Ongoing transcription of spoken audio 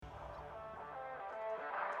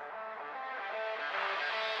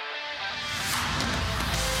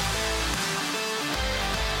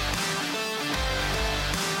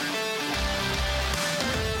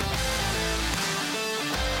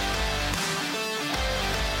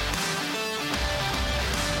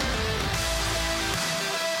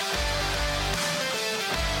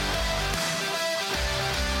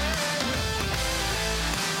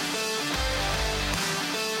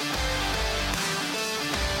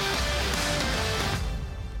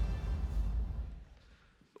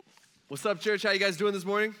What's up, church? How you guys doing this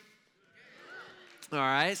morning? All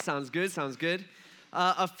right, sounds good, sounds good.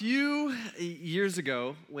 A few years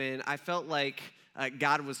ago, when I felt like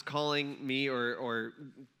God was calling me or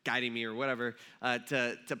guiding me or whatever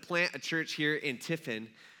to plant a church here in Tiffin,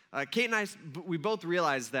 Kate and I, we both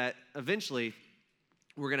realized that eventually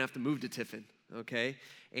we're going to have to move to Tiffin, okay?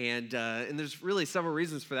 And there's really several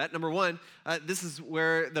reasons for that. Number one, this is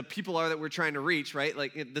where the people are that we're trying to reach, right?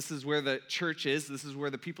 Like this is where the church is. This is where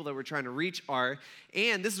the people that we're trying to reach are.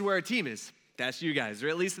 And this is where our team is. That's you guys, or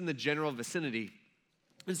at least in the general vicinity.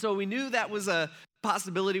 And so we knew that was a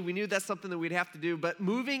possibility. We knew that's something that we'd have to do. But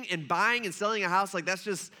moving and buying and selling a house, like that's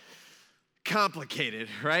just complicated,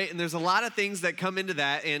 right? And there's a lot of things that come into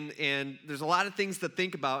that, and there's a lot of things to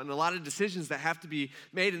think about and a lot of decisions that have to be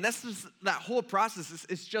made. And that's just, that whole process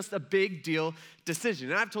is just a big deal decision.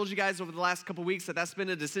 And I've told you guys over the last couple weeks that that's been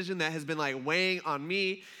a decision that has been like weighing on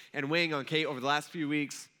me and weighing on Kate over the last few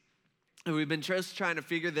weeks. And we've been just trying to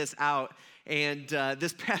figure this out. And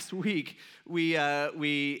this past week, we had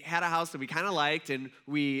a house that we kind of liked, and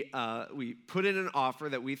we put in an offer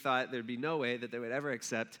that we thought there'd be no way that they would ever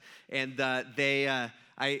accept. And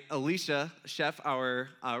Alicia Chef, our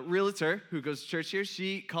realtor who goes to church here,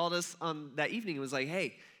 she called us on that evening and was like,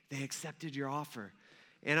 "Hey, they accepted your offer."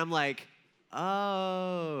 And I'm like,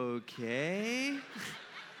 "Okay."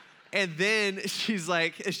 And then she's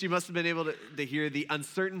like, she must have been able to hear the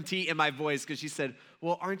uncertainty in my voice because she said,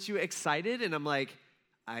 "Well, aren't you excited?" And I'm like,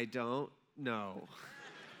 "I don't know."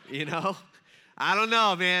 You know? I don't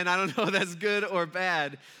know, man. I don't know if that's good or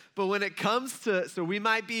bad. But when it comes to, so we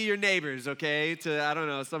might be your neighbors, okay? I don't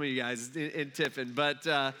know, some of you guys in Tiffin. But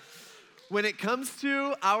when it comes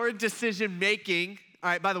to our decision making, all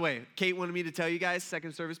right, by the way, Kate wanted me to tell you guys,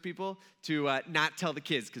 second service people, to not tell the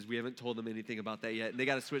kids because we haven't told them anything about that yet. And they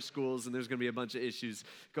got to switch schools, and there's going to be a bunch of issues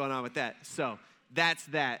going on with that. So that's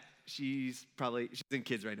that. She's in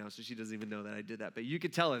kids right now, so she doesn't even know that I did that. But you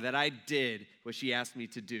could tell her that I did what she asked me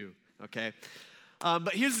to do, okay?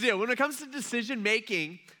 But here's the deal. When it comes to decision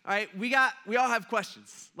making, all right, we all have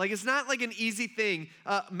questions. Like, it's not like an easy thing.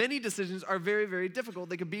 Many decisions are very, very difficult.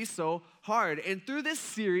 They can be so hard. And through this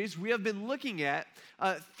series, we have been looking at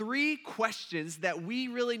 3 questions that we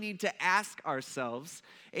really need to ask ourselves.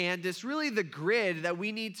 And it's really the grid that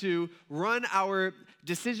we need to run our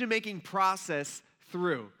decision-making process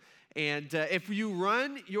through. And if you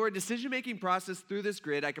run your decision-making process through this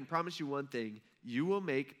grid, I can promise you one thing. You will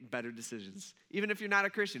make better decisions. Even if you're not a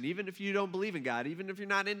Christian, even if you don't believe in God, even if you're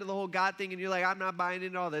not into the whole God thing and you're like, "I'm not buying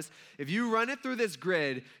into all this," if you run it through this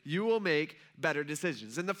grid, you will make better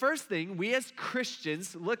decisions. And the first thing we as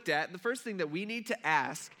Christians looked at, the first thing that we need to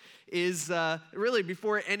ask is really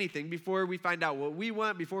before anything, before we find out what we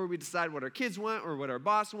want, before we decide what our kids want or what our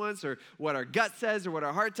boss wants or what our gut says or what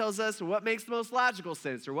our heart tells us or what makes the most logical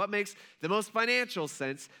sense or what makes the most financial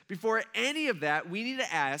sense, before any of that, we need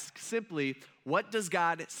to ask simply, what does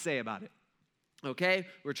God say about it? Okay,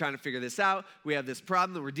 we're trying to figure this out. We have this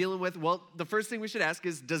problem that we're dealing with. Well, the first thing we should ask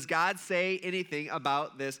is, does God say anything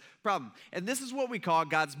about this problem? And this is what we call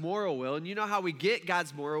God's moral will. And you know how we get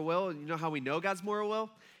God's moral will, and you know how we know God's moral will?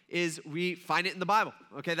 Is we find it in the Bible.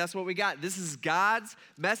 Okay, that's what we got. This is God's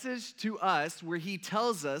message to us where he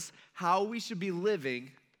tells us how we should be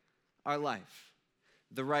living our life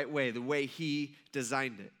the right way, the way he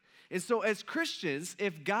designed it. And so as Christians,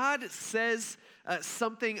 if God says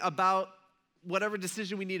something about whatever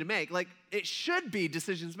decision we need to make, like it should be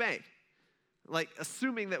decisions made. Like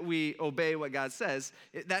assuming that we obey what God says,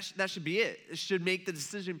 that should be it. It should make the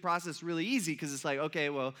decision process really easy because it's like, okay,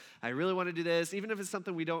 well, I really want to do this. Even if it's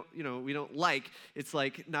something we don't like, it's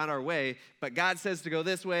like not our way. But God says to go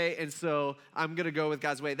this way, and so I'm going to go with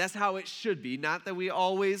God's way. That's how it should be. Not that we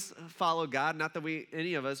always follow God. Not that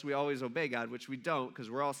any of us, we always obey God, which we don't because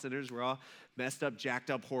we're all sinners. We're all messed up,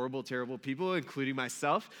 jacked up, horrible, terrible people, including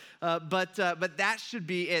myself. But that should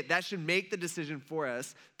be it. That should make the decision for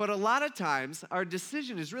us. But a lot of times, our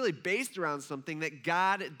decision is really based around something that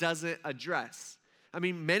God doesn't address. I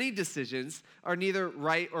mean, many decisions are neither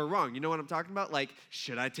right or wrong. You know what I'm talking about? Like,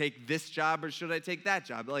 should I take this job or should I take that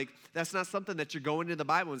job? Like, that's not something that you're going to the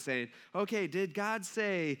Bible and saying, okay, did God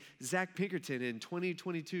say Zach Pinkerton in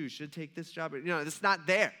 2022 should take this job? You know, it's not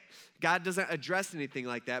there. God doesn't address anything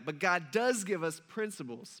like that, but God does give us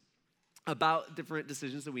principles about different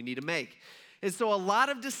decisions that we need to make. And so a lot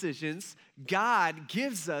of decisions, God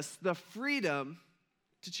gives us the freedom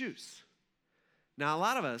to choose. Now, a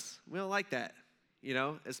lot of us, we don't like that. You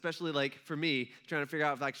know, especially like for me, trying to figure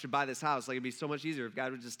out if I should buy this house. Like it'd be so much easier if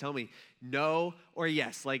God would just tell me no or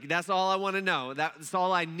yes. Like that's all I want to know. That's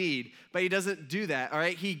all I need. But he doesn't do that, all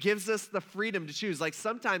right? He gives us the freedom to choose. Like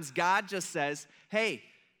sometimes God just says, hey,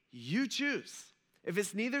 You choose. If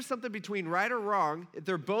it's neither something between right or wrong, if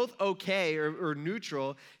they're both okay or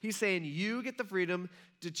neutral, he's saying you get the freedom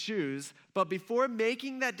to choose. But before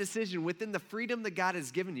making that decision within the freedom that God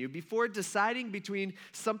has given you, before deciding between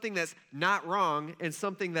something that's not wrong and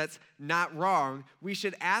something that's not wrong, we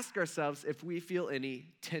should ask ourselves if we feel any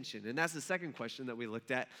tension. And that's the second question that we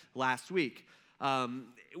looked at last week.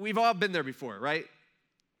 We've all been there before, right?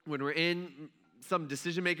 When we're in some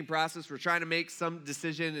decision-making process, we're trying to make some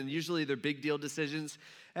decision, and usually they're big deal decisions,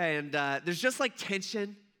 and there's just like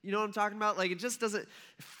tension. You know what I'm talking about? Like, it just doesn't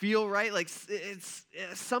feel right. Like, it's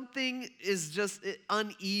something is just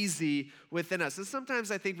uneasy within us. And sometimes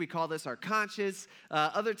I think we call this our conscience.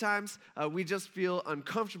 Other times we just feel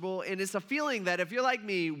uncomfortable, and it's a feeling that if you're like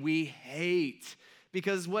me, we hate,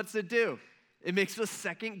 because what's it do? It makes us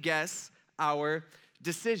second guess our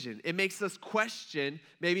decision. It makes us question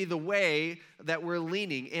maybe the way that we're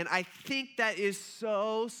leaning. And I think that is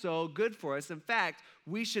so good for us. In fact,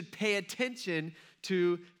 we should pay attention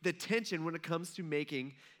to the tension when it comes to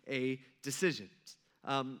making a decision.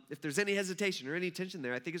 If there's any hesitation or any tension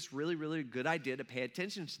there, I think it's really a good idea to pay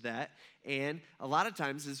attention to that. And a lot of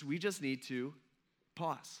times is we just need to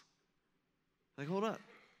pause. Like, hold up.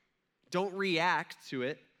 Don't react to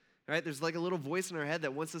it. Right? There's like a little voice in our head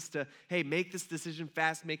that wants us to, hey, make this decision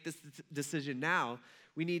fast, make this decision now.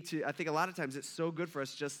 We need to, I think a lot of times it's so good for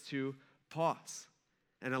us just to pause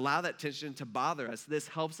and allow that tension to bother us. This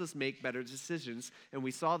helps us make better decisions, and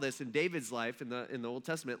we saw this in David's life in the Old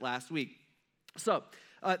Testament last week. So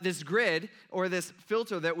this grid or this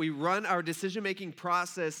filter that we run our decision-making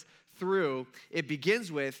process through, it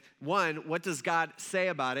begins with, one, what does God say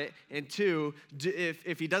about it? And two,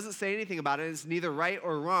 if he doesn't say anything about it, and it's neither right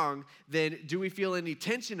or wrong, then do we feel any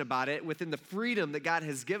tension about it within the freedom that God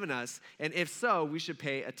has given us? And if so, we should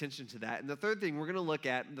pay attention to that. And the third thing we're going to look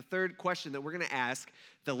at, and the third question that we're going to ask,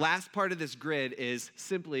 the last part of this grid is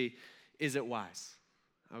simply, is it wise?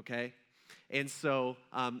 Okay? And so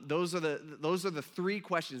those are the three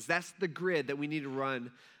questions. That's the grid that we need to run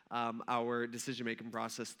our decision-making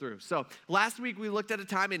process through. So last week we looked at a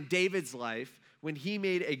time in David's life when he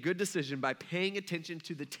made a good decision by paying attention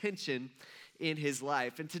to the tension in his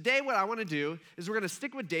life. And today what I want to do is we're going to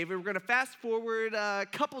stick with David. We're going to fast forward a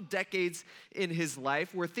couple decades in his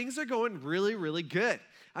life where things are going really good.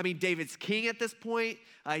 I mean, David's king at this point.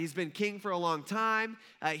 He's been king for a long time.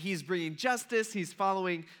 He's bringing justice. He's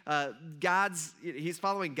following God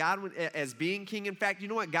as being king. In fact, you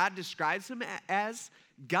know what God describes him as?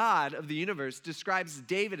 God of the universe describes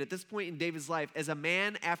David at this point in David's life as a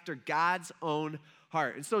man after God's own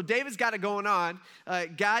heart. And so David's got it going on.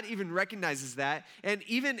 God even recognizes that. And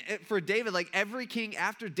even for David, like every king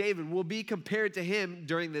after David will be compared to him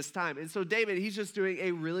during this time. And so David, he's just doing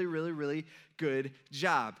a really good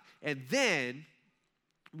job. And then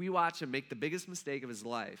we watch him make the biggest mistake of his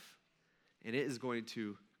life, and it is going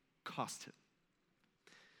to cost him.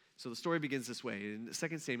 So the story begins this way. In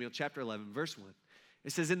 2 Samuel chapter 11, verse 1.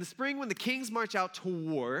 It says, in the spring when the kings march out to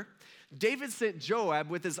war, David sent Joab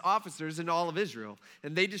with his officers and all of Israel,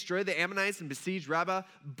 and they destroyed the Ammonites and besieged Rabbah,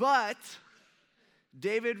 but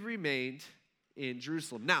David remained in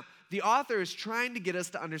Jerusalem. Now, the author is trying to get us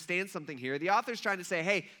to understand something here. The author is trying to say,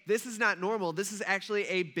 hey, this is not normal. This is actually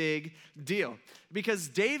a big deal. Because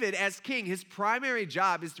David, as king, his primary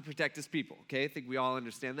job is to protect his people. Okay, I think we all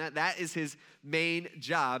understand that. That is his main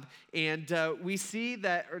job. And we see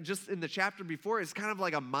that, or just in the chapter before, it's kind of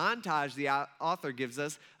like a montage the author gives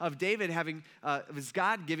us of David having, of his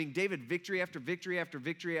God giving David victory after victory after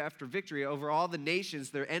victory after victory over all the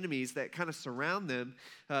nations, their enemies that kind of surround them,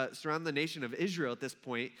 surround the nation of Israel at this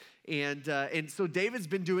point. And so David's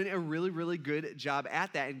been doing a really good job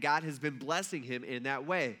at that, and God has been blessing him in that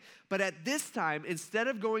way. But at this time, instead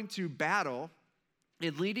of going to battle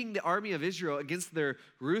and leading the army of Israel against their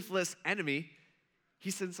ruthless enemy, he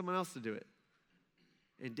sends someone else to do it.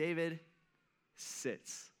 And David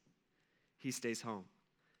sits. He stays home.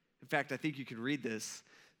 In fact, I think you can read this,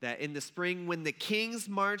 that in the spring when the kings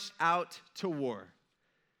marched out to war,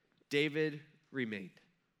 David remained.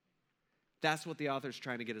 That's what the author's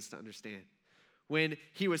trying to get us to understand. When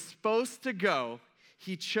he was supposed to go,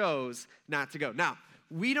 he chose not to go. Now,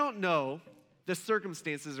 we don't know the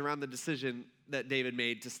circumstances around the decision that David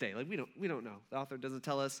made to stay. Like, we don't know. The author doesn't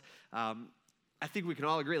tell us. I think we can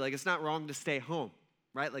all agree, like, it's not wrong to stay home,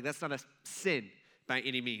 right? Like, that's not a sin by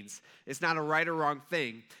any means. It's not a right or wrong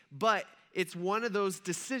thing. But it's one of those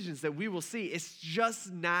decisions that we will see. It's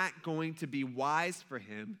just not going to be wise for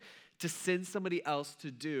him to send somebody else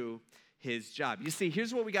to do his job. You see,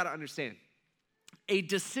 here's what we got to understand. A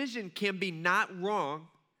decision can be not wrong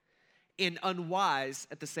and unwise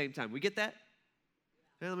at the same time. We get that?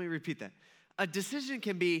 Let me repeat that. A decision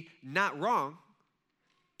can be not wrong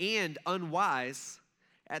and unwise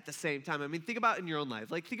at the same time. I mean, think about in your own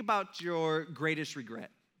life. Like, think about your greatest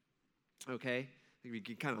regret, okay? I think we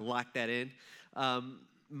can kind of lock that in.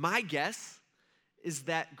 My guess is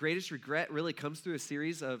that greatest regret really comes through a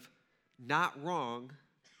series of not wrong,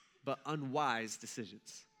 but unwise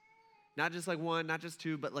decisions. Not just like one, not just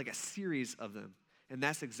two, but like a series of them. And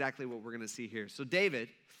that's exactly what we're going to see here. So David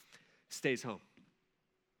stays home.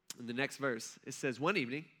 In the next verse, it says, one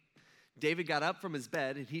evening, David got up from his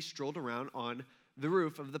bed and he strolled around on the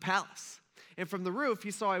roof of the palace. And from the roof,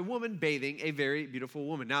 he saw a woman bathing, a very beautiful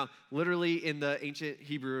woman. Now, literally in the ancient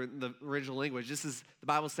Hebrew, in the original language, this is the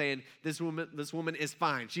Bible saying this woman is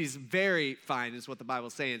fine. She's very fine is what the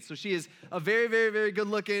Bible's saying. So she is a very, very, very good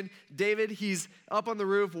looking. David, he's up on the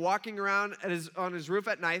roof, walking around on his roof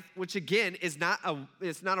at night, which again is not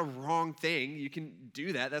a wrong thing. You can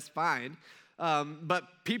do that. That's fine. But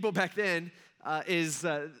people back then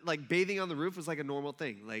like bathing on the roof was like a normal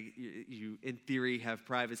thing. Like you in theory have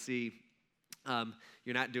privacy.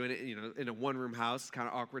 You're not doing it, in a one-room house. Kind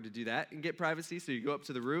of awkward to do that and get privacy. So you go up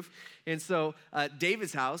to the roof. And so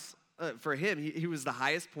David's house, for him, he was the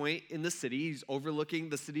highest point in the city. He's overlooking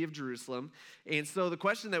the city of Jerusalem. And so the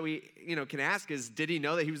question that we, can ask is, did he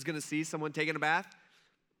know that he was going to see someone taking a bath?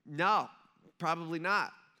 No, probably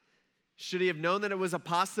not. Should he have known that it was a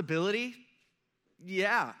possibility?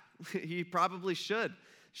 Yeah, he probably should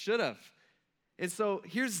have. And so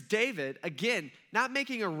here's David, again, not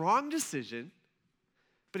making a wrong decision,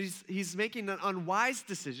 but he's making an unwise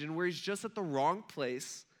decision where he's just at the wrong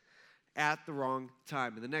place at the wrong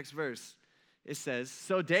time. In the next verse, it says,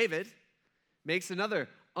 so David makes another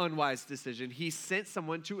unwise decision. He sent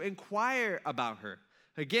someone to inquire about her.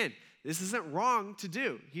 Again, this isn't wrong to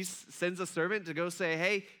do. He sends a servant to go say,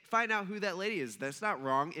 hey, find out who that lady is. That's not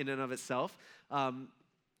wrong in and of itself. And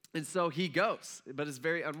so he goes, but it's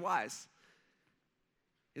very unwise.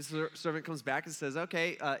 His servant comes back and says,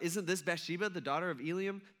 okay, isn't this Bathsheba, the daughter of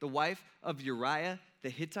Eliam, the wife of Uriah the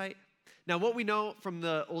Hittite? Now, what we know from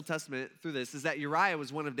the Old Testament through this is that Uriah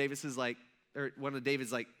was one of David's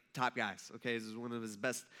top guys. Okay, this is one of his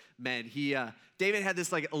best men. David had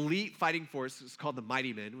this like elite fighting force. It's called the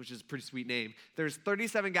Mighty Men, which is a pretty sweet name. There's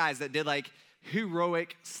 37 guys that did like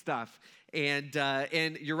heroic stuff. And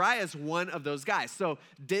Uriah is one of those guys. So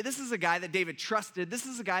this is a guy that David trusted. This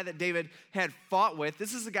is a guy that David had fought with.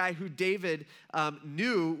 This is a guy who David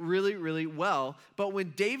knew really, really well. But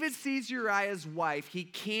when David sees Uriah's wife, he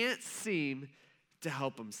can't seem to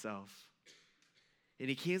help himself. And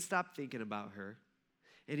he can't stop thinking about her.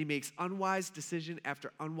 And he makes unwise decision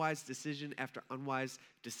after unwise decision after unwise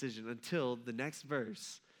decision until the next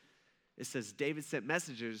verse. It says, David sent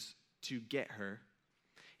messengers to get her.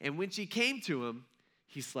 And when she came to him,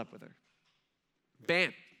 he slept with her.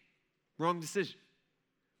 Bam. Wrong decision.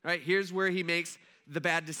 All right, here's where he makes the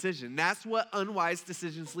bad decision. That's what unwise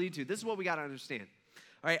decisions lead to. This is what we got to understand.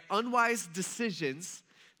 All right, unwise decisions,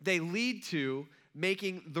 they lead to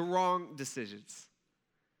making the wrong decisions.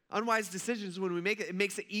 Unwise decisions, when we make it, it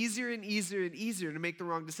makes it easier and easier and easier to make the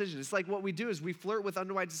wrong decision. It's like what we do is we flirt with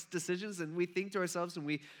unwise decisions and we think to ourselves and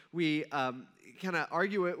we kind of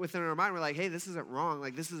argue it within our mind. We're like, hey, this isn't wrong.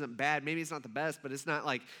 Like, this isn't bad. Maybe it's not the best, but it's not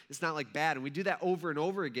like bad. And we do that over and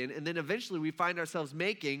over again. And then eventually we find ourselves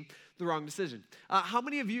making the wrong decision. How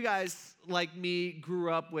many of you guys, like me,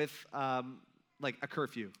 grew up with like a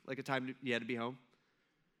curfew, like a time you had to be home?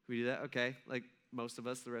 We do that? Okay. Like, most of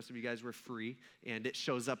us, the rest of you guys were free, and it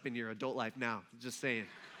shows up in your adult life now. Just saying,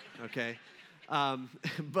 okay?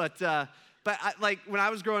 But like when I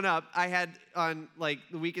was growing up, I had on like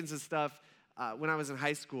the weekends and stuff. When I was in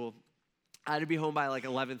high school, I had to be home by like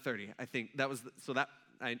 11:30. I think that was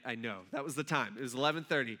I know that was the time. It was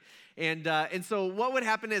 11:30, and so what would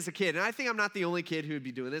happen as a kid? And I think I'm not the only kid who would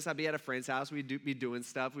be doing this. I'd be at a friend's house. We'd be doing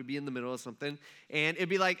stuff. We'd be in the middle of something, and it'd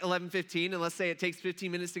be like 11:15. And let's say it takes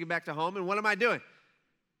 15 minutes to get back to home. And what am I doing?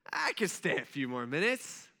 I could stay a few more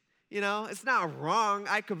minutes. It's not wrong.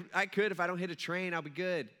 I could if I don't hit a train, I'll be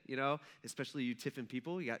good. Especially you Tiffin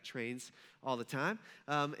people, you got trains all the time.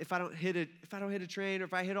 If I don't hit a train, or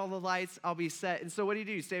if I hit all the lights, I'll be set. And so what do?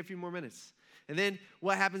 You stay a few more minutes. And then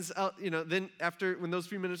what happens, then after, when those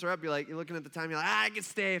few minutes are up, you're looking at the time, you're like, I could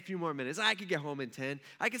stay a few more minutes. I could get home in 10.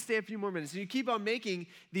 I could stay a few more minutes. And you keep on making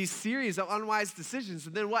these series of unwise decisions.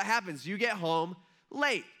 And then what happens? You get home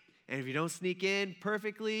late. And if you don't sneak in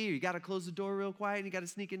perfectly, or you got to close the door real quiet, and you got to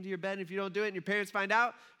sneak into your bed. And if you don't do it and your parents find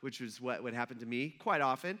out, which was what would happen to me quite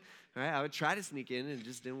often, right? I would try to sneak in and it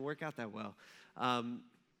just didn't work out that well.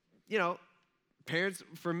 Parents,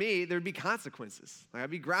 for me, there'd be consequences. Like I'd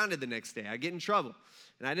be grounded the next day. I'd get in trouble.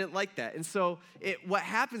 And I didn't like that. And so what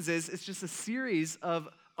happens is it's just a series of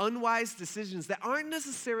unwise decisions that aren't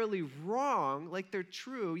necessarily wrong, like they're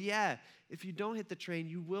true. Yeah, if you don't hit the train,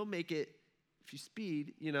 you will make it if you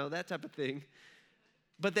speed, that type of thing.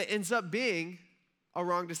 But that ends up being a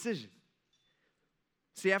wrong decision.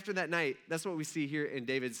 See, after that night, that's what we see here in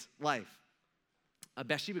David's life.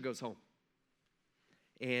 Bathsheba goes home.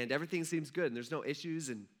 And everything seems good, and there's no issues.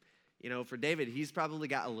 And, for David, he's probably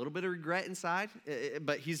got a little bit of regret inside,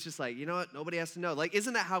 but he's just like, you know what? Nobody has to know. Like,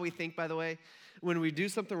 isn't that how we think, by the way? When we do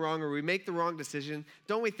something wrong or we make the wrong decision,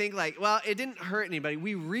 don't we think like, well, it didn't hurt anybody?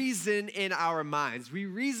 We reason in our minds. We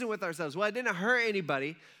reason with ourselves. Well, it didn't hurt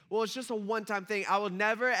anybody. Well, it's just a one-time thing. I will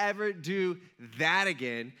never, ever do that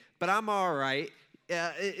again, but I'm all right.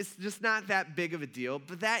 It's just not that big of a deal.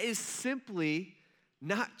 But that is simply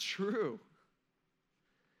not true.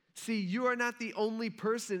 See, you are not the only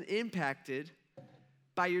person impacted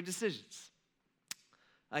by your decisions.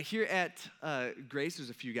 Here at Grace, there's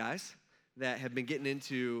a few guys that have been getting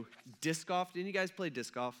into disc golf. Didn't you guys play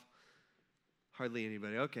disc golf? Hardly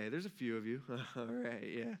anybody. Okay, there's a few of you. All right,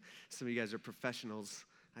 yeah. Some of you guys are professionals.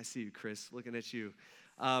 I see you, Chris, looking at you.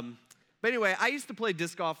 But anyway, I used to play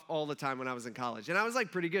disc golf all the time when I was in college, and I was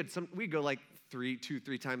like pretty good. We'd go like three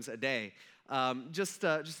times a day. Just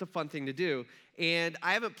a fun thing to do. And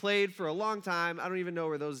I haven't played for a long time. I don't even know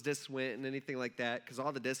where those discs went and anything like that because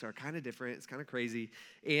all the discs are kind of different. It's kind of crazy.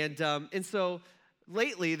 And so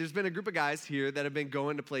lately, there's been a group of guys here that have been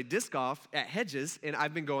going to play disc golf at Hedges, and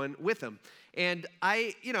I've been going with them. And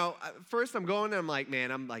first I'm going and I'm like,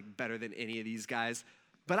 man, I'm like better than any of these guys,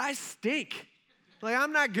 but I stink. Like,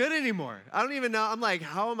 I'm not good anymore. I don't even know. I'm like,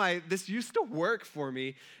 how am I? This used to work for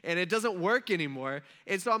me, and it doesn't work anymore.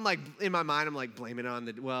 And so I'm like, in my mind, I'm like blaming it on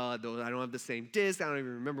I don't have the same disc. I don't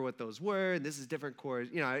even remember what those were, and this is different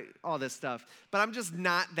chords, all this stuff. But I'm just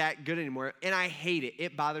not that good anymore, and I hate it.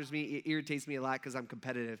 It bothers me. It irritates me a lot because I'm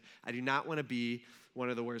competitive. I do not want to be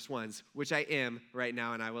one of the worst ones, which I am right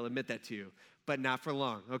now, and I will admit that to you, but not for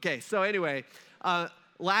long. Okay, so anyway,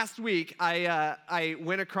 last week, I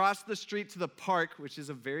went across the street to the park, which is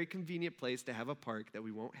a very convenient place to have a park that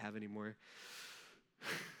we won't have anymore.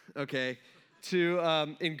 Okay,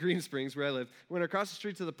 in Green Springs, where I live. Went across the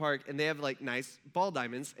street to the park, and they have like nice ball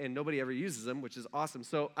diamonds, and nobody ever uses them, which is awesome.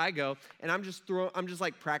 So I go, and I'm just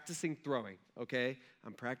like practicing throwing. Okay,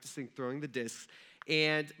 I'm practicing throwing the discs,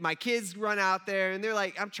 and my kids run out there, and they're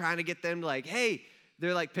like, I'm trying to get them to like, hey.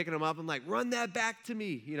 They're like picking them up. I'm like, run that back to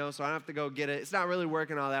me, so I don't have to go get it. It's not really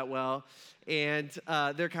working all that well. And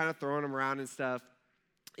they're kind of throwing them around and stuff.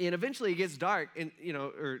 And eventually it gets dark and,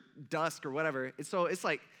 or dusk or whatever. And so it's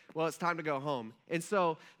like, well, it's time to go home. And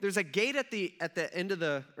so there's a gate at the end of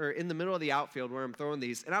in the middle of the outfield where I'm throwing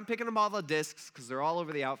these. And I'm picking them all the discs because they're all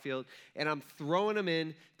over the outfield. And I'm throwing them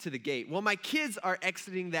in to the gate. Well, my kids are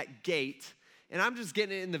exiting that gate. And I'm just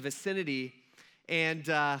getting it in the vicinity. And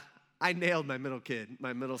I nailed my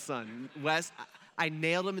middle son, Wes. I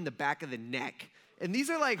nailed him in the back of the neck. And these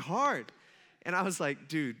are like hard. And I was like,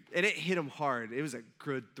 dude, and it hit him hard. It was a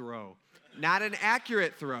good throw. Not an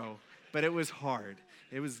accurate throw, but it was hard.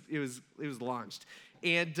 It was launched.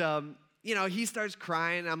 And, he starts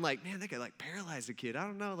crying. I'm like, man, that could like paralyze a kid. I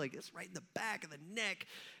don't know, like it's right in the back of the neck.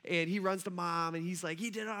 And he runs to mom and he's like, he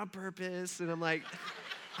did it on purpose. And I'm like,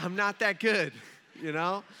 I'm not that good,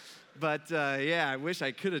 But, I wish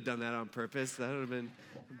I could have done that on purpose. That would have been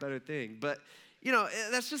a better thing. But,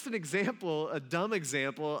 that's just an example, a dumb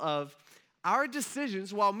example of our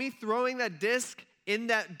decisions. While me throwing that disc in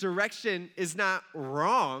that direction is not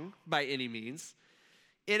wrong by any means,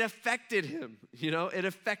 it affected him, It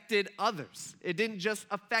affected others. It didn't just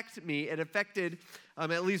affect me. It affected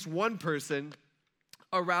at least one person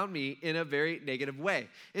around me in a very negative way.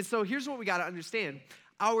 And so here's what we got to understand.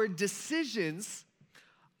 Our decisions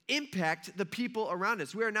impact the people around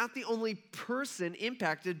us. We are not the only person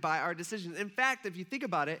impacted by our decisions. In fact, if you think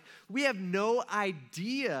about it, we have no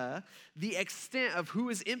idea the extent of who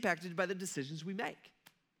is impacted by the decisions we make.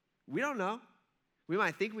 We don't know. We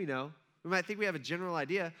might think we know. We might think we have a general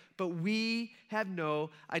idea, but we have no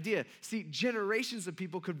idea. See, generations of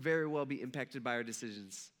people could very well be impacted by our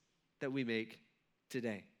decisions that we make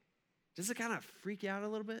today. Does it kind of freak you out a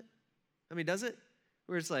little bit? Does it?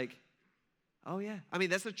 Where it's like, oh, yeah.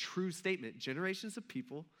 That's a true statement. Generations of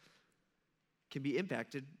people can be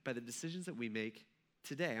impacted by the decisions that we make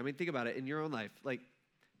today. Think about it in your own life. Like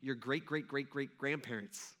your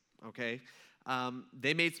great-great-great-great-grandparents, okay?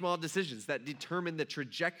 They made small decisions that determined the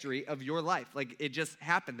trajectory of your life. Like it just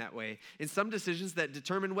happened that way. And some decisions that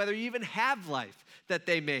determine whether you even have life that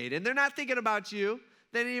they made. And they're not thinking about you.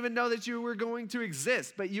 They didn't even know that you were going to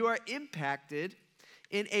exist, but you are impacted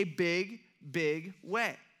in a big, big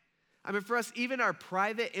way. I mean, for us, even our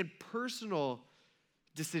private and personal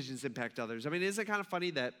decisions impact others. I mean, isn't it kind of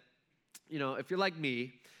funny that, if you're like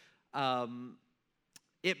me,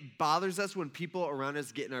 it bothers us when people around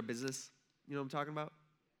us get in our business. You know what I'm talking about?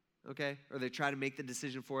 Okay? Or they try to make the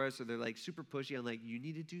decision for us, or they're like super pushy on like, you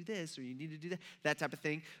need to do this, or you need to do that type of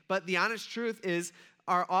thing. But the honest truth is,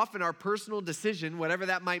 often our personal decision, whatever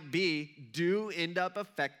that might be, do end up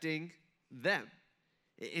affecting them.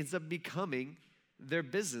 It ends up becoming their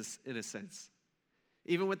business in a sense.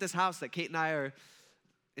 Even with this house that Kate and I are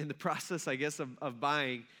in the process, I guess, of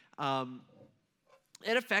buying,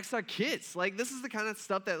 it affects our kids. Like, this is the kind of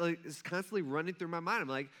stuff that is constantly running through my mind. I'm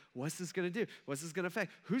like, what's this going to do? What's this going to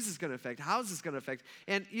affect? Who's this going to affect? How is this going to affect?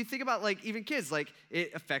 And you think about, like, even kids. Like,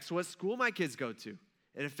 it affects what school my kids go to.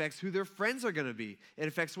 It affects who their friends are going to be. It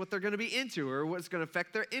affects what they're going to be into, or what's going to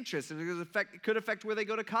affect their interests. And it could affect where they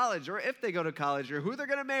go to college, or if they go to college, or who they're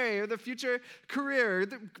going to marry, or their future career, or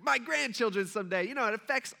my grandchildren someday. It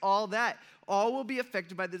affects all that. All will be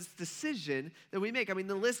affected by this decision that we make. I mean,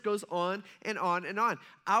 the list goes on and on and on.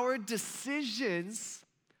 Our decisions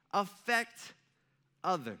affect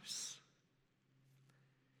others.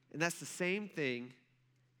 And that's the same thing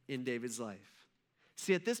in David's life.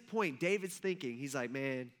 See, at this point, David's thinking, he's like,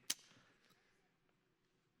 man,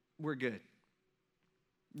 we're good.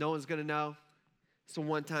 No one's going to know. It's a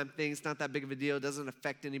one-time thing. It's not that big of a deal. It doesn't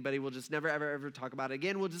affect anybody. We'll just never, ever, ever talk about it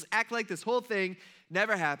again. We'll just act like this whole thing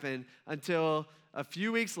never happened until a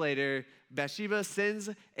few weeks later, Bathsheba sends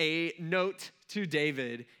a note to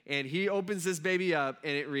David, and he opens this baby up,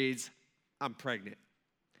 and it reads, I'm pregnant.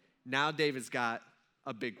 Now David's got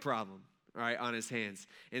a big problem, all right, on his hands.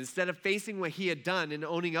 And instead of facing what he had done and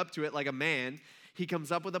owning up to it like a man, he comes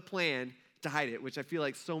up with a plan to hide it, which I feel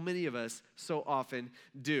like so many of us so often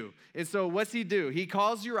do. And so what's he do? He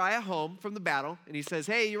calls Uriah home from the battle, and he says,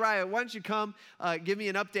 hey, Uriah, why don't you come give me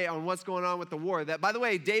an update on what's going on with the war? That, by the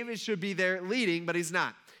way, David should be there leading, but he's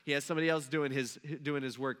not. He has somebody else doing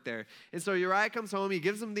his work there. And so Uriah comes home. He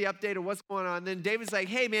gives him the update of what's going on. And then David's like,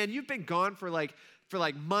 hey, man, you've been gone for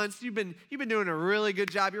months. You've been doing a really good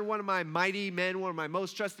job. You're one of my mighty men, one of my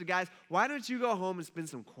most trusted guys. Why don't you go home and spend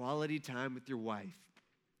some quality time with your wife?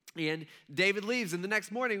 And David leaves, and the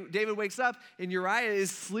next morning, David wakes up, and Uriah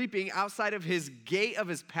is sleeping outside of his gate of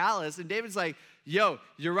his palace, and David's like, yo,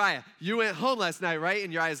 Uriah, you went home last night, right?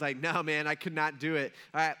 And Uriah's like, no, man, I could not do it.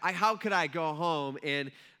 How could I go home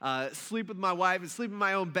and sleep with my wife and sleep in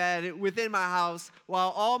my own bed within my house while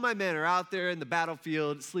all my men are out there in the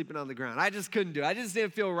battlefield sleeping on the ground? I just couldn't do it. I just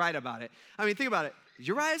didn't feel right about it. I mean, think about it.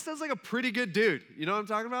 Uriah sounds like a pretty good dude. You know what I'm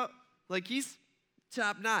talking about? Like, he's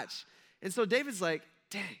top notch. And so David's like,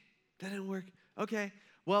 dang, that didn't work. Okay.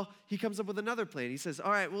 Well, he comes up with another plan. He says,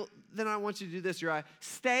 all right, well, then I want you to do this, Uriah.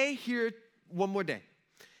 Stay here one more day.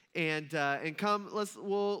 And come,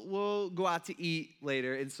 we'll go out to eat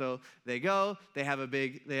later. And so they go, they have a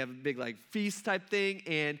big like feast type thing.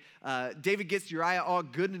 And David gets Uriah all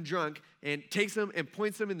good and drunk and takes him and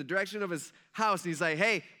points him in the direction of his house. And he's like,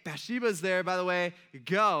 hey, Bathsheba's there, by the way,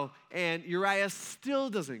 go. And Uriah still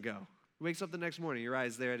doesn't go. He wakes up the next morning,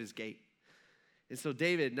 Uriah's there at his gate. And so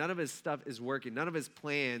David, none of his stuff is working. None of his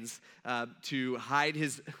plans to hide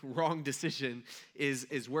his wrong decision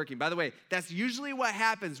is working. By the way, that's usually what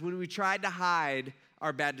happens when we try to hide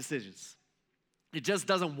our bad decisions. It just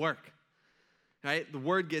doesn't work, right? The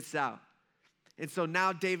word gets out. And so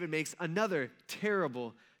now David makes another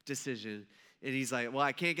terrible decision. And he's like, well,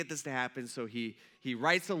 I can't get this to happen. So he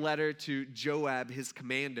writes a letter to Joab, his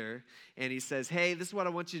commander, and he says, hey, this is what I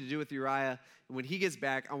want you to do with Uriah. And when he gets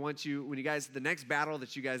back, I want you, when you guys, the next battle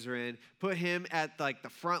that you guys are in, put him at like the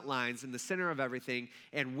front lines in the center of everything.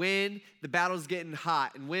 And when the battle's getting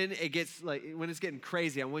hot and when it's getting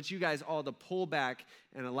crazy, I want you guys all to pull back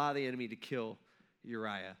and allow the enemy to kill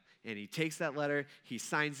Uriah. And he takes that letter, he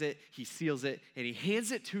signs it, he seals it, and he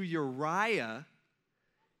hands it to Uriah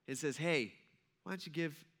and says, hey, why don't you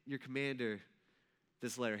give your commander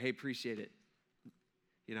this letter? Hey, appreciate it.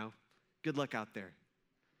 Good luck out there.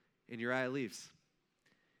 And Uriah leaves.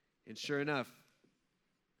 And sure enough,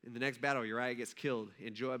 in the next battle, Uriah gets killed.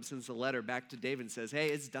 And Joab sends a letter back to David and says, hey,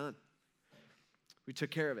 it's done. We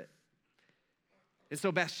took care of it. And so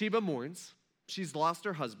Bathsheba mourns. She's lost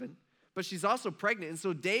her husband, but she's also pregnant. And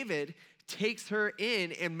so David takes her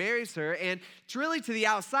in and marries her. And it's really to the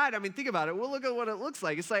outside. I mean, think about it. We'll look at what it looks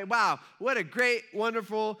like. It's like, wow, what a great,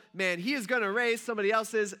 wonderful man. He is going to raise somebody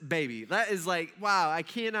else's baby. That is like, wow, I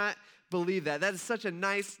cannot believe that. That is such a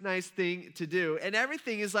nice thing to do. And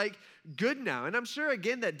everything is like good now. And I'm sure,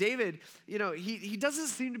 again, that David, he doesn't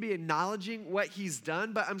seem to be acknowledging what he's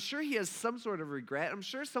done, but I'm sure he has some sort of regret. I'm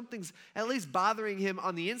sure something's at least bothering him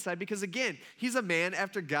on the inside because, again, he's a man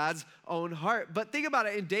after God's own heart. But think about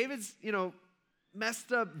it. In David's,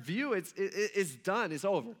 messed up view, it's done. It's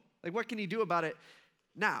over. Like, what can he do about it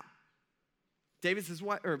now? David's his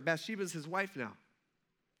wife, or Bathsheba's his wife now.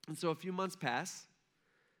 And so a few months pass,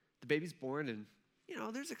 the baby's born, and,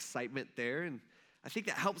 there's excitement there, and I think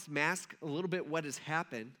that helps mask a little bit what has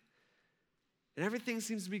happened. And everything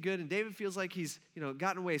seems to be good, and David feels like he's,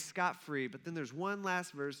 gotten away scot-free, but then there's one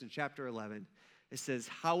last verse in chapter 11. It says,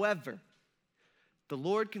 however, the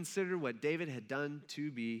Lord considered what David had done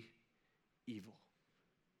to be evil.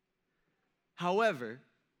 However,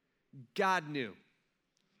 God knew.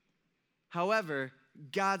 However,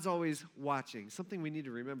 God's always watching. Something we need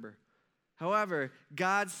to remember. However,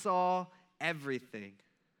 God saw everything.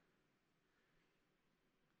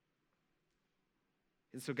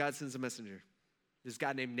 And so God sends a messenger. This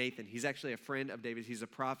guy named Nathan. He's actually a friend of David. He's a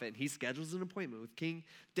prophet, and he schedules an appointment with King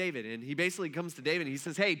David. And he basically comes to David, and he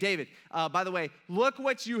says, hey, David, by the way, look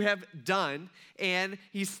what you have done. And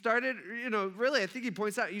he started, really, I think he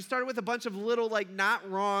points out, you started with a bunch of little, not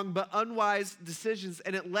wrong, but unwise decisions.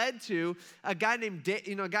 And it led to a guy named,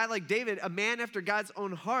 a guy like David, a man after God's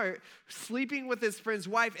own heart, sleeping with his friend's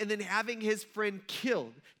wife and then having his friend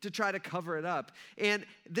killed to try to cover it up. And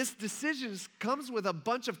this decision comes with a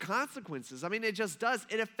bunch of consequences. I mean, it just does.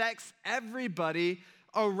 It affects everybody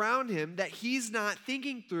around him that he's not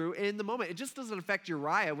thinking through in the moment. It just doesn't affect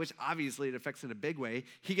Uriah, which obviously it affects in a big way.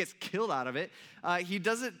 He gets killed out of it.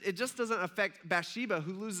 It just doesn't affect Bathsheba,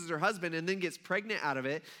 who loses her husband and then gets pregnant out of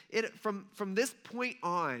it. From this point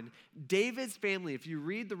on, David's family, if you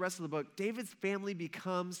read the rest of the book, David's family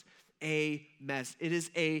becomes a mess. It is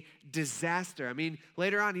a disaster. I mean,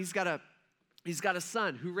 later on, he's got a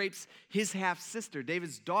son who rapes his half-sister,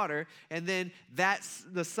 David's daughter, and then that's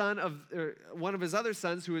the son of one of his other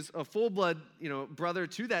sons, who is a full-blood, brother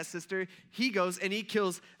to that sister. He goes and he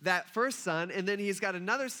kills that first son, and then he's got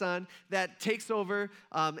another son that takes over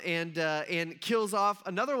and kills off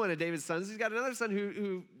another one of David's sons. He's got another son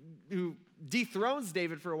who dethrones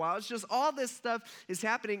David for a while. It's just all this stuff is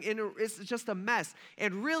happening, and it's just a mess.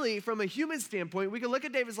 And really, from a human standpoint, we can look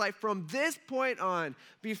at David's life from this point on.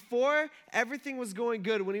 Before everything was going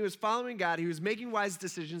good, when he was following God, he was making wise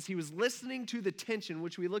decisions, he was listening to the tension,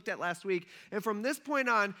 which we looked at last week. And from this point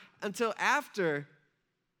on until after,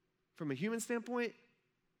 from a human standpoint,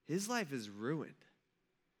 his life is ruined.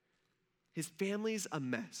 His family's a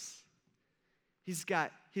mess.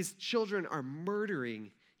 His children are murdering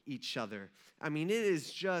each other. I mean, it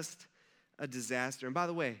is just a disaster. And by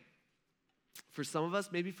the way, for some of us,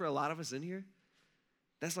 maybe for a lot of us in here,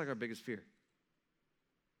 that's like our biggest fear.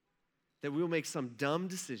 That we will make some dumb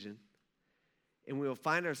decision and we will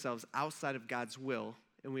find ourselves outside of God's will,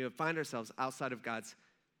 and we will find ourselves outside of God's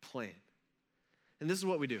plan. And this is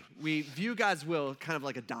what we do. We view God's will kind of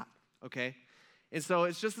like a dot, okay? And so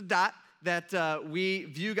it's just a dot that we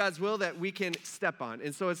view God's will that we can step on.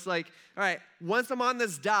 And so it's like, all right, once I'm on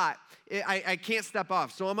this dot, I can't step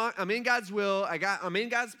off. So I'm in God's will. I'm in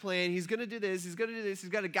God's plan. He's going to do this. He's going to do this.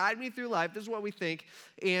 He's going to guide me through life. This is what we think.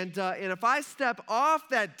 And if I step off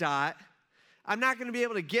that dot, I'm not going to be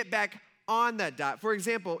able to get back on that dot. For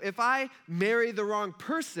example, if I marry the wrong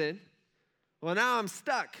person, well, now I'm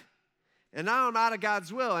stuck. And now I'm out of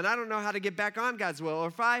God's will, and I don't know how to get back on God's will. Or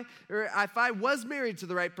if I was married to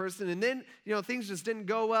the right person, and then things just didn't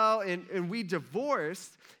go well, and we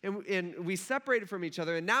divorced, and we separated from each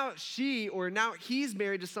other, and now now he's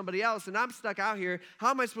married to somebody else, and I'm stuck out here.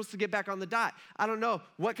 How am I supposed to get back on the dot? I don't know.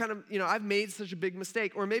 What kind of, I've made such a big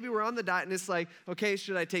mistake. Or maybe we're on the dot, and it's like, okay,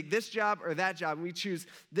 should I take this job or that job? And we choose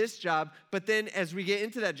this job, but then as we get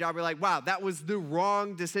into that job, we're like, wow, that was the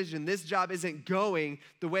wrong decision. This job isn't going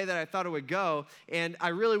the way that I thought it would go, and I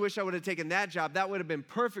really wish I would have taken that job. That would have been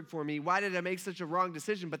perfect for me. Why did I make such a wrong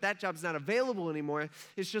decision? But that job's not available anymore.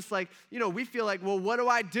 It's just like, we feel like, well, what do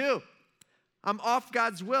I do? I'm off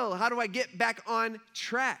God's will. How do I get back on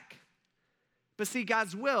track? But see,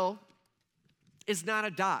 God's will is not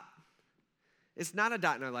a dot. It's not a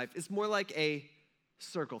dot in our life. It's more like a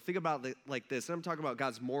circle. Think about it like this. I'm talking about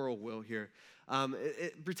God's moral will here.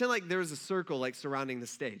 Pretend like there's a circle like surrounding the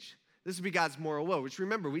stage. This would be God's moral will, which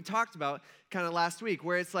remember, we talked about kind of last week,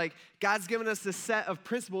 where it's like God's given us this set of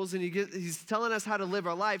principles, and he's telling us how to live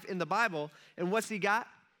our life in the Bible. And what's he got?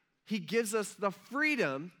 He gives us the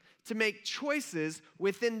freedom to make choices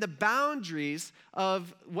within the boundaries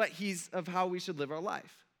of how we should live our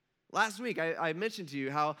life. Last week, I mentioned to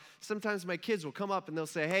you how sometimes my kids will come up and they'll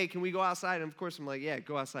say, hey, can we go outside? And of course, I'm like, yeah,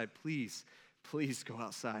 go outside, please. Please go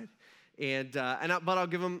outside. But I'll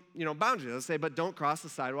give them, boundaries. I'll say, but don't cross the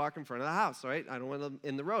sidewalk in front of the house, all right? I don't want them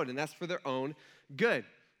in the road, and that's for their own good.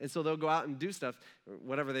 And so they'll go out and do stuff,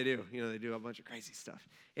 whatever they do. They do a bunch of crazy stuff.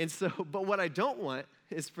 And so, but what I don't want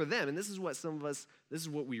is for them, and this is what this is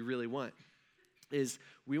what we really want, is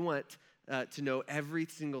we want to know every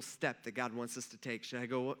single step that God wants us to take. Should I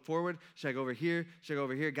go forward? Should I go over here? Should I go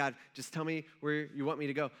over here? God, just tell me where you want me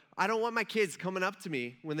to go. I don't want my kids coming up to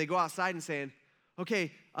me when they go outside and saying,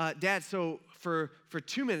 okay, Dad, so for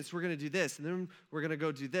 2 minutes, we're going to do this, and then we're going to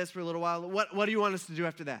go do this for a little while. What do you want us to do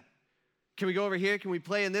after that? Can we go over here? Can we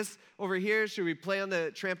play in this over here? Should we play on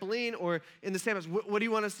the trampoline or in the sandbox? What do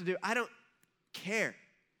you want us to do? I don't care,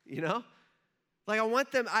 Like I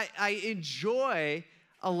want them, I enjoy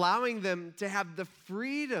allowing them to have the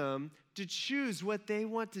freedom to choose what they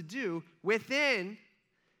want to do within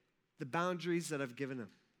the boundaries that I've given them.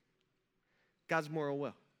 God's moral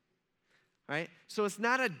will, right? So it's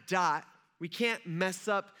not a dot. We can't mess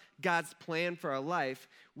up God's plan for our life.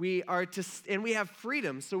 And we have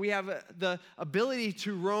freedom. So we have the ability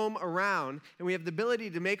to roam around, and we have the ability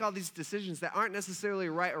to make all these decisions that aren't necessarily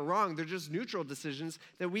right or wrong. They're just neutral decisions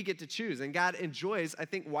that we get to choose. And God enjoys, I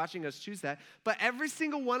think, watching us choose that. But every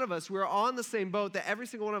single one of us, we're all in the same boat, that every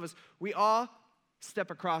single one of us, we all step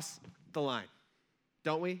across the line,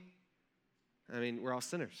 don't we? I mean, we're all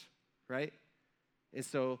sinners, right? And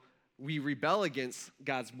so we rebel against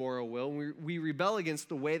God's moral will. We rebel against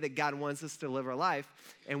the way that God wants us to live our life,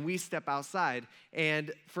 and we step outside.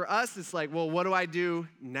 And for us, it's like, well, what do I do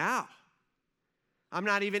now? I'm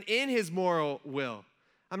not even in his moral will.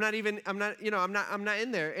 I'm not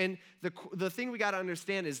in there. And the thing we got to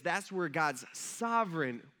understand is that's where God's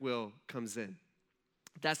sovereign will comes in.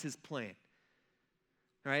 That's his plan,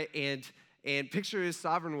 right? And picture his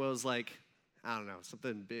sovereign will is like, I don't know,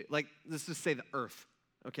 something big. Like, let's just say the earth.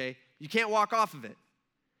 Okay? You can't walk off of it.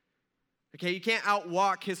 Okay? You can't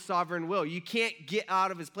outwalk his sovereign will. You can't get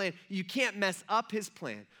out of his plan. You can't mess up his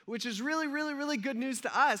plan, which is really, really, really good news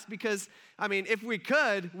to us because, if we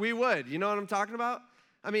could, we would. You know what I'm talking about?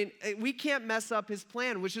 We can't mess up his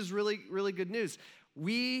plan, which is really, really good news.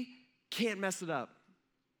 We can't mess it up.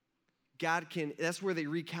 God can. That's where the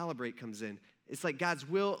recalibrate comes in. It's like God's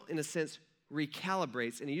will, in a sense,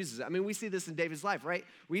 recalibrates, and he uses it. We see this in David's life, right?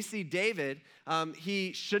 We see David,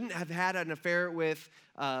 he shouldn't have had an affair with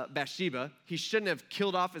Bathsheba. He shouldn't have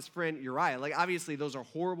killed off his friend Uriah. Like, obviously, those are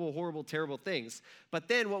horrible, horrible, terrible things. But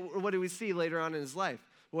then what do we see later on in his life?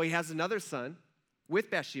 Well, he has another son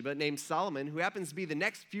with Bathsheba named Solomon, who happens to be the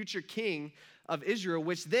next future king of Israel,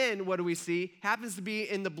 which then, what do we see? Happens to be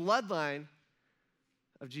in the bloodline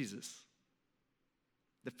of Jesus,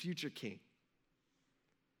 the future king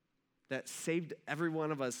that saved every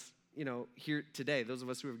one of us, here today, those of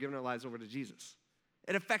us who have given our lives over to Jesus.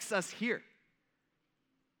 It affects us here.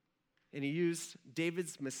 And he used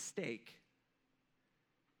David's mistake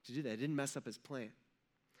to do that. It didn't mess up his plan.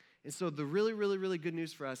 And so the really, really, really good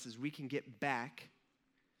news for us is we can get back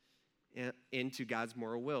into God's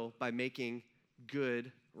moral will by making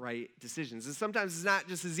good, right decisions. And sometimes it's not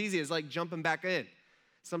just as easy as like jumping back in.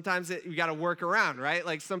 Sometimes we got to work around, right?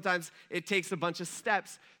 Like sometimes it takes a bunch of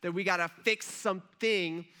steps that we got to fix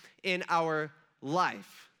something in our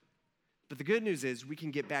life. But the good news is we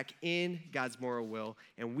can get back in God's moral will,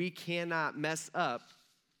 and we cannot mess up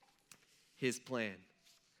his plan.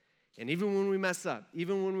 And even when we mess up,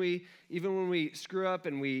 even when we screw up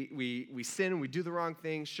and we sin and we do the wrong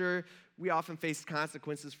thing, sure, we often face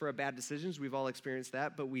consequences for our bad decisions. We've all experienced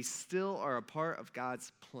that, but we still are a part of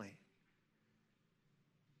God's plan.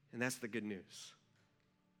 And that's the good news.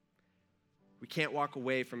 We can't walk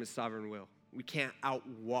away from his sovereign will. We can't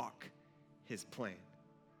outwalk his plan,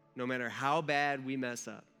 no matter how bad we mess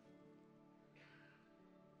up.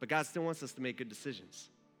 But God still wants us to make good decisions.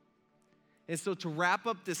 And so to wrap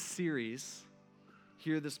up this series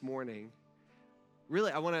here this morning,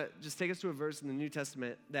 really, I want to just take us to a verse in the New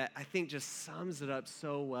Testament that I think just sums it up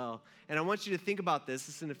so well. And I want you to think about this.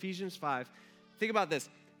 It's in Ephesians 5. Think about this.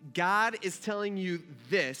 God is telling you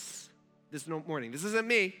this morning. This isn't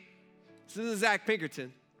me. This isn't Zach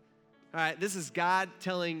Pinkerton. All right, this is God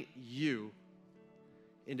telling you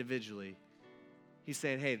individually. He's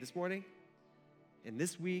saying, hey, this morning and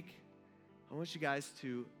this week, I want you guys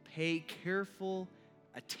to pay careful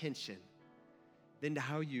attention then to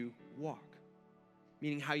how you walk,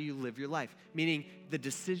 meaning how you live your life, meaning the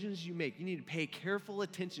decisions you make. You need to pay careful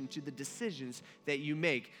attention to the decisions that you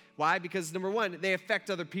make. Why? Because number one, they affect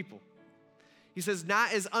other people. He says,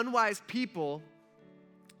 not as unwise people,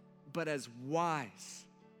 but as wise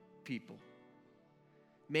people. people,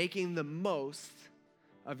 making the most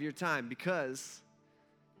of your time, because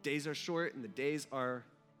days are short and the days are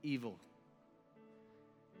evil.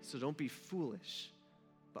 So don't be foolish,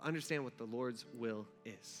 but understand what the Lord's will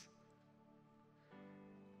is.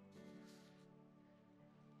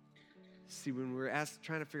 See, when we're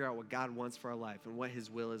trying to figure out what God wants for our life and what his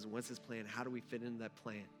will is and what's his plan, how do we fit into that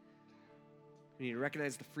plan? We need to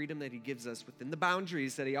recognize the freedom that he gives us within the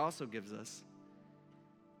boundaries that he also gives us.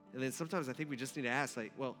 And then sometimes I think we just need to ask,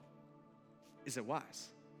 like, well, is it wise?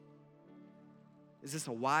 Is this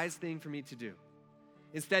a wise thing for me to do?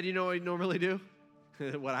 Instead, you know what we normally do?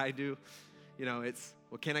 What I do? It's,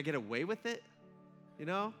 well, can I get away with it?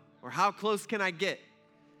 Or how close can I get?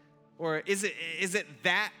 Or is it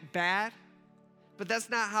that bad? But that's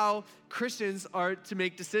not how Christians are to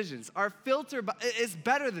make decisions. Our filter is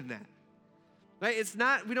better than that. Right? It's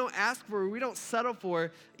not, we don't ask for, we don't settle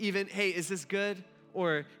for even, hey, is this good?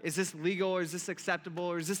 Or is this legal? Or is this acceptable?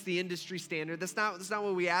 Or is this the industry standard? That's not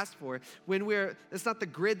what we ask for. That's not the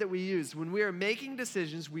grid that we use. When we are making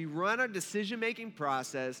decisions, we run our decision-making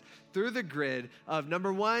process through the grid of,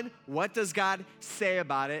 number one, what does God say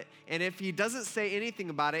about it? And if he doesn't say anything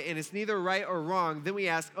about it and it's neither right or wrong, then we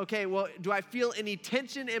ask, okay, well, do I feel any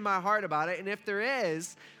tension in my heart about it? And if there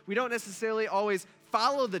is, we don't necessarily always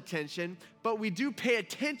follow the tension, but we do pay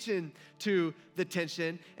attention to the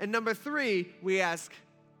tension. And number three, we ask,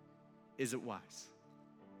 is it wise?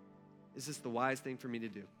 Is this the wise thing for me to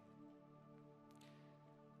do?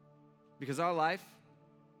 Because our life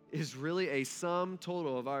is really a sum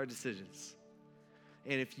total of our decisions.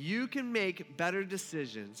 And if you can make better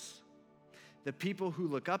decisions, the people who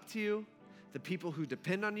look up to you, the people who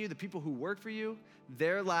depend on you, the people who work for you,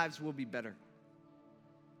 their lives will be better.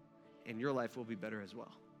 And your life will be better as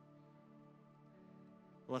well.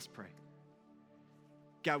 Let's pray.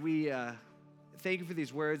 God, we thank you for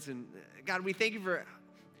these words. And God, we thank you for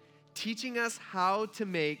teaching us how to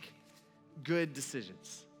make good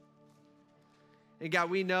decisions. And God,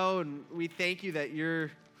 we know and we thank you that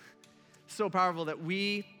you're so powerful that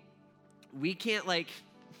we can't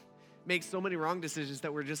make so many wrong decisions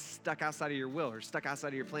that we're just stuck outside of your will or stuck outside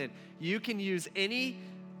of your plan. You can use any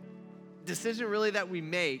decision really that we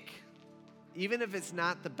make, even if it's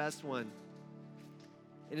not the best one.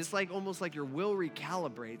 And it's almost like your will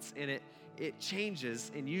recalibrates and it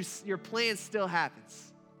changes and your plan still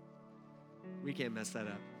happens. We can't mess that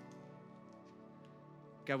up.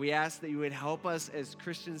 God, we ask that you would help us as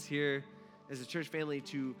Christians here, as a church family,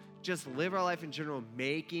 to just live our life in general,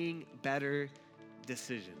 making better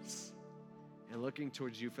decisions and looking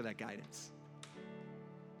towards you for that guidance.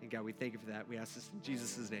 And God, we thank you for that. We ask this in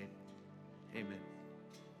Jesus' name. Amen.